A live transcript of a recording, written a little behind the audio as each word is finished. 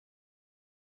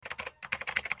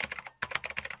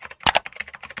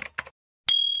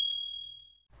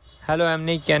Hello, I'm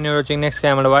Nick and you're watching Next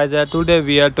Camera Advisor. Today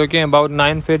we are talking about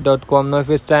Ninefit.com. Now if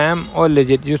it's scam or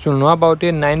legit, you should know about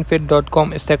it.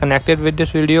 Ninefit.com. Stay connected with this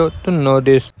video to know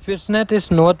this. Fitness is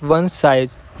not one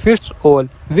size fits all,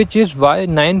 which is why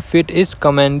Ninefit is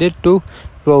commended to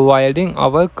providing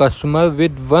our customer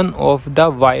with one of the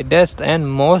widest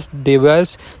and most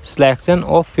diverse selection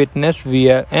of fitness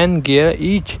wear and gear.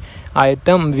 Each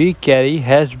item we carry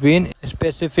has been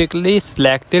specifically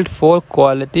selected for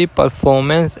quality,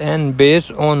 performance, and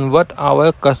based on what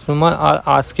our customers are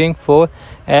asking for.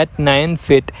 At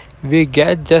Ninefit, we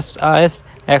get just as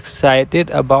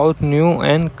excited about new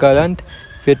and current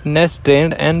fitness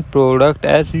trend and product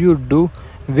as you do,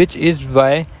 which is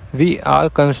why we are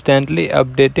constantly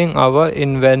updating our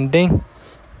inventory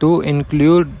to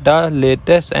include the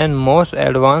latest and most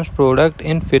advanced product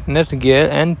in fitness gear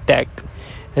and tech.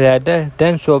 Rather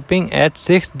than shopping at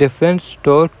 6 different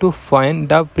stores to find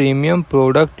the premium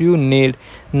product you need,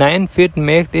 Ninefit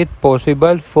makes it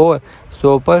possible for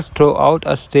shoppers throughout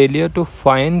Australia to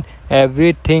find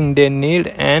everything they need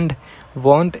and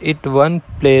want it one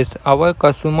place. Our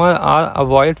customers are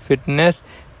avoid fitness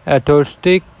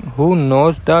enthusiasts who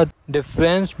knows the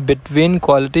difference between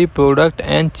quality product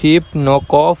and cheap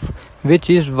knockoff,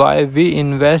 which is why we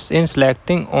invest in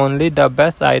selecting only the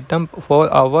best item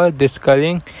for our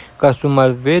discerning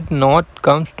customers. With not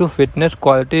comes to fitness,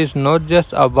 quality is not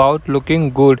just about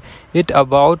looking good, it's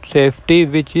about safety,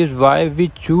 which is why we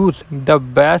choose the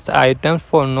best items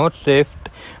for not safe,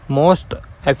 most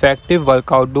effective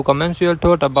workout. Do comment your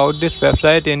thought about this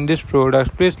website in this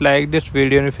product. Please like this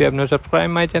video, and if you have not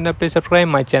subscribed my channel, please subscribe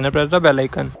my channel, press the bell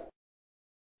icon.